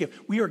gift. It's a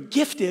gift. We are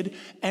gifted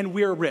and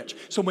we're rich.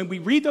 So when we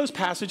read those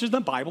passages in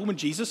the Bible, when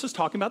Jesus is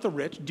talking about the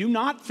rich, do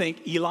not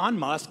think Elon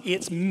Musk,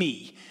 it's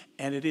me,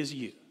 and it is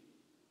you.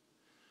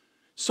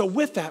 So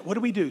with that, what do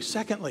we do?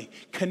 Secondly,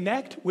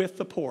 connect with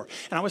the poor.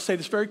 And I want to say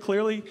this very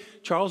clearly.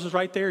 Charles is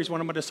right there. He's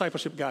one of my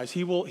discipleship guys.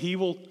 He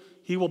will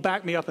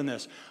back me up in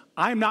this.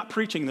 I'm not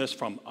preaching this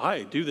from,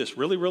 I do this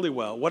really, really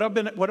well. What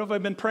have I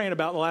been praying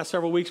about the last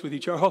several weeks with you,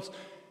 Charles?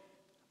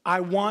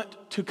 I want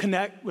to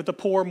connect with the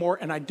poor more,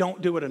 and I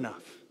don't do it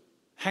enough.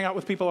 Hang out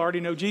with people who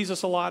already know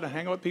Jesus a lot, and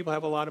hang out with people who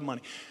have a lot of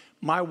money.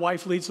 My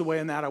wife leads the way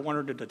in that. I want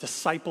her to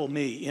disciple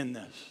me in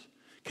this.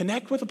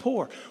 Connect with the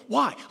poor.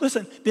 Why?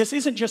 Listen, this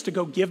isn't just to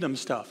go give them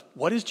stuff.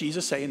 What does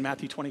Jesus say in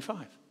Matthew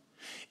 25?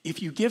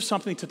 If you give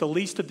something to the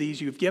least of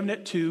these, you've given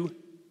it to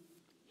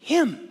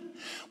him.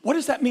 What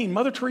does that mean?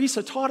 Mother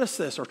Teresa taught us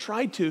this, or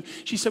tried to.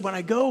 She said, when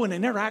I go and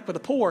interact with the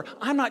poor,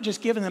 I'm not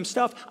just giving them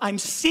stuff, I'm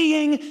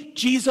seeing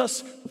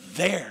Jesus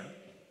there.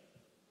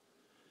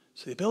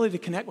 So the ability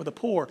to connect with the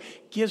poor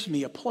gives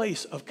me a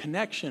place of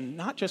connection,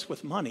 not just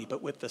with money,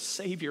 but with the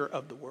Savior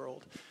of the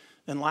world.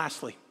 Then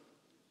lastly,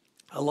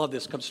 I love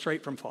this, comes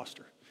straight from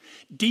Foster.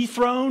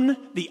 Dethrone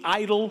the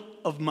idol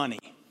of money.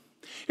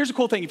 Here's a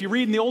cool thing. If you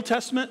read in the Old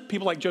Testament,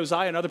 people like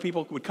Josiah and other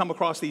people would come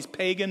across these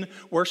pagan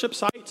worship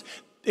sites.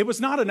 It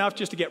was not enough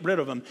just to get rid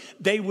of them.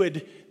 They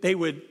would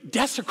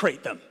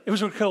desecrate them. It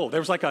was really cool.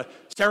 There was like a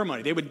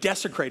ceremony. They would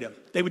desecrate them.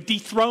 They would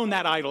dethrone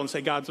that idol and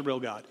say, God's the real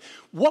God.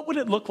 What would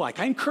it look like?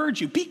 I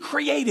encourage you, be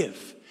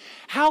creative.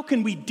 How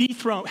can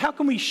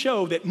we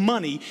show that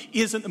money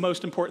isn't the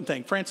most important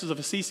thing? Francis of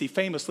Assisi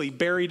famously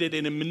buried it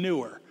in a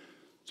manure.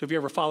 So if you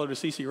ever followed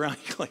Assisi around,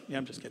 you're like, yeah,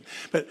 I'm just kidding.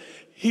 But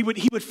he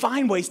would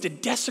find ways to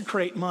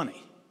desecrate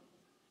money.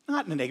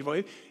 Not in a negative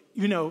way.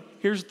 You know,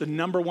 here's the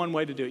number one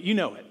way to do it. You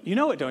know it. You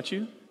know it, don't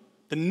you?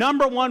 The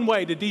number one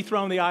way to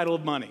dethrone the idol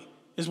of money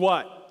is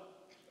what?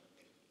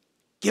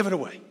 Give it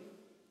away.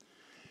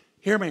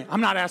 Hear me. I'm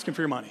not asking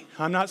for your money.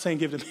 I'm not saying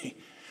give to me.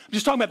 I'm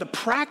just talking about the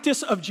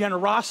practice of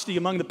generosity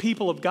among the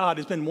people of God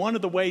has been one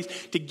of the ways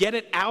to get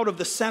it out of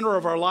the center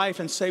of our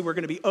life and say we're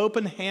going to be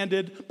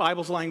open-handed,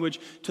 Bible's language,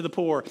 to the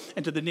poor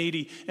and to the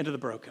needy and to the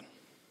broken.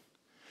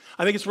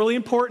 I think it's really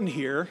important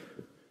here.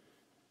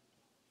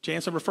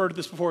 Jansen referred to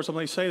this before, so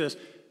let me say this.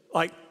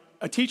 Like,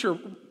 a teacher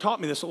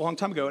taught me this a long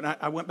time ago, and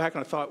I went back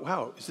and I thought,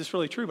 wow, is this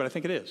really true? But I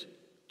think it is.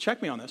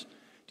 Check me on this.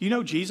 Do you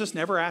know Jesus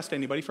never asked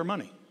anybody for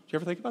money? Did you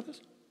ever think about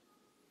this?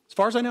 As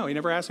far as I know, he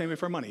never asked anybody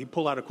for money. He'd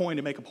pull out a coin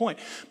to make a point.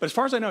 But as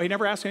far as I know, he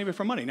never asked anybody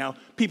for money. Now,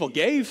 people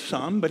gave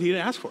some, but he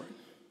didn't ask for it.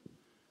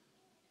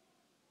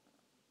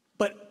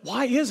 But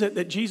why is it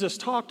that Jesus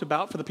talked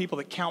about, for the people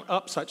that count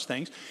up such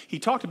things, he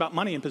talked about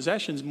money and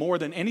possessions more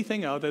than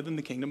anything other than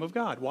the kingdom of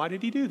God? Why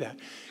did he do that?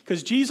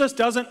 Because Jesus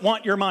doesn't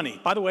want your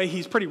money. By the way,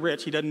 he's pretty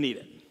rich. He doesn't need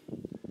it.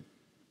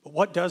 But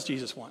what does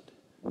Jesus want?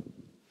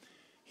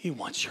 He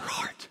wants your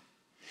heart.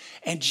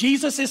 And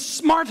Jesus is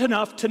smart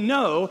enough to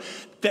know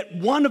that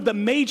one of the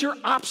major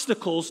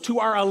obstacles to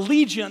our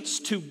allegiance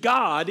to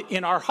God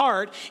in our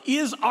heart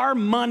is our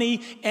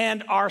money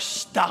and our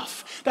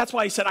stuff. That's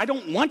why he said, I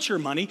don't want your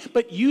money,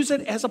 but use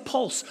it as a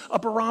pulse, a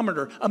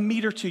barometer, a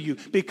meter to you.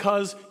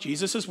 Because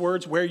Jesus'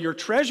 words, where your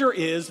treasure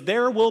is,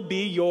 there will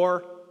be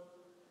your,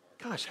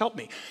 gosh, help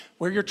me.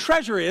 Where your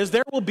treasure is,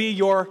 there will be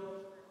your,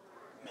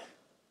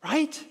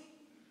 right?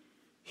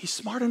 He's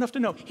smart enough to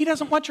know. He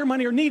doesn't want your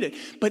money or need it.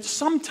 But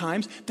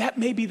sometimes that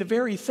may be the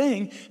very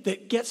thing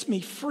that gets me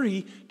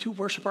free to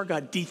worship our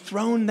God.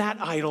 Dethrone that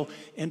idol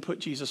and put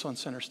Jesus on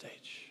center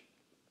stage.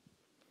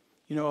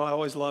 You know, I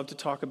always love to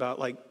talk about,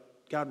 like,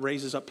 God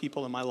raises up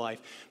people in my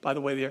life. By the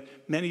way,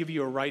 many of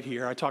you are right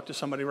here. I talked to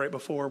somebody right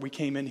before we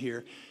came in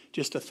here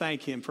just to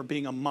thank him for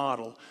being a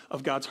model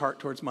of God's heart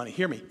towards money.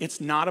 Hear me.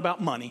 It's not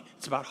about money.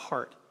 It's about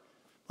heart.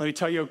 Let me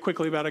tell you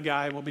quickly about a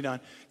guy, and we'll be done.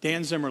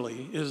 Dan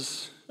Zimmerly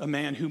is a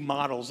man who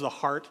models the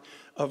heart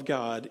of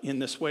God in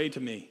this way to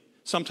me.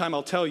 Sometime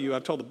I'll tell you,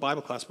 I've told the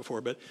Bible class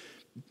before,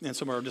 and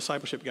some of our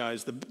discipleship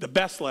guys, the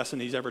best lesson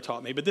he's ever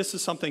taught me. But this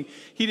is something,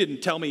 he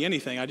didn't tell me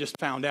anything. I just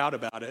found out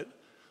about it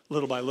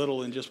little by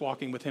little in just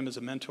walking with him as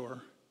a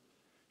mentor.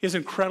 His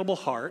incredible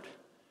heart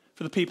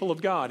for the people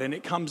of God, and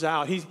it comes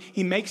out.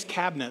 He makes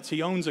cabinets.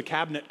 He owns a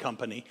cabinet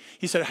company.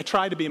 He said, I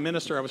tried to be a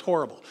minister. I was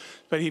horrible.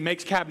 But he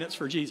makes cabinets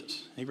for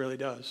Jesus. He really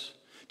does.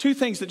 Two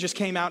things that just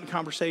came out in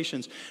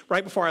conversations.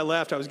 Right before I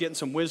left, I was getting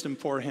some wisdom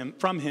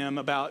from him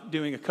about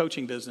doing a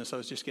coaching business. I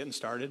was just getting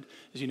started,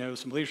 as you know,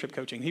 some leadership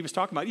coaching. He was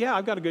talking about,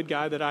 I've got a good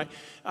guy that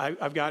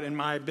I've got in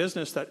my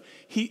business that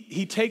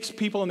he takes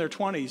people in their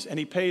 20s and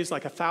he pays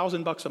like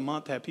 $1,000 a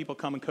month to have people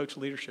come and coach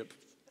leadership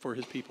for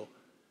his people.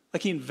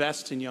 Like he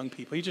invests in young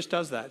people. He just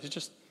does that. He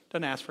just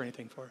doesn't ask for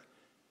anything for it.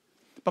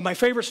 But my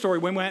favorite story,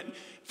 we went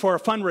for a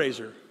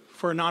fundraiser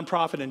for a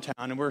nonprofit in town,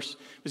 and it was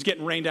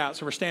getting rained out,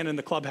 so we're standing in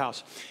the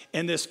clubhouse.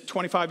 And this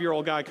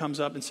 25-year-old guy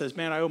comes up and says,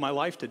 man, I owe my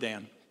life to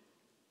Dan.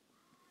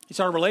 He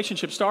saw our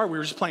relationship start. We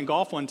were just playing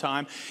golf one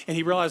time, and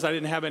he realized I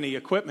didn't have any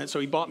equipment, so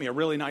he bought me a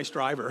really nice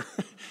driver.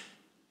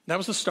 That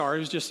was the start. It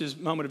was just his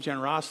moment of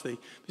generosity.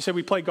 He said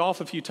we played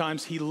golf a few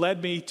times. He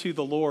led me to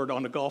the Lord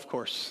on a golf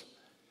course.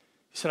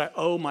 He said, I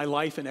owe my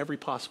life in every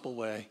possible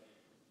way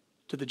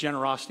to the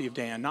generosity of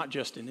Dan, not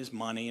just in his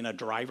money and a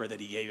driver that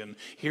he gave him.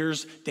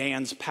 Here's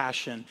Dan's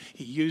passion.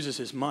 He uses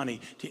his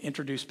money to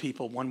introduce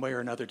people one way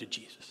or another to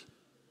Jesus.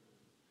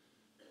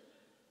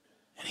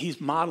 And he's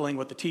modeling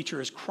what the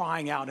teacher is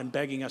crying out and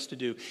begging us to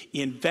do.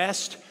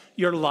 Invest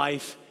your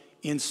life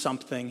in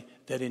something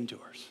that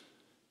endures.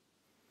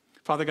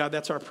 Father God,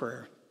 that's our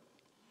prayer.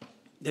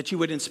 That you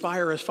would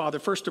inspire us, Father,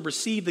 first to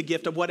receive the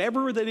gift of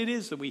whatever that it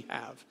is that we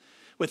have.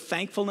 With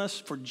thankfulness,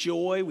 for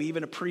joy, we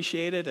even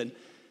appreciate it and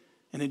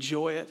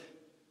enjoy it.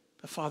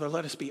 But Father,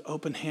 let us be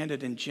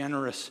open-handed and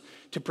generous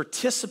to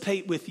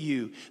participate with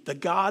you, the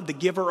God, the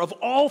giver of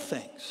all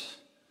things,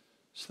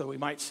 so that we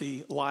might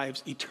see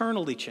lives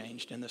eternally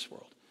changed in this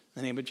world.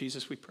 In the name of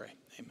Jesus we pray.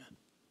 Amen.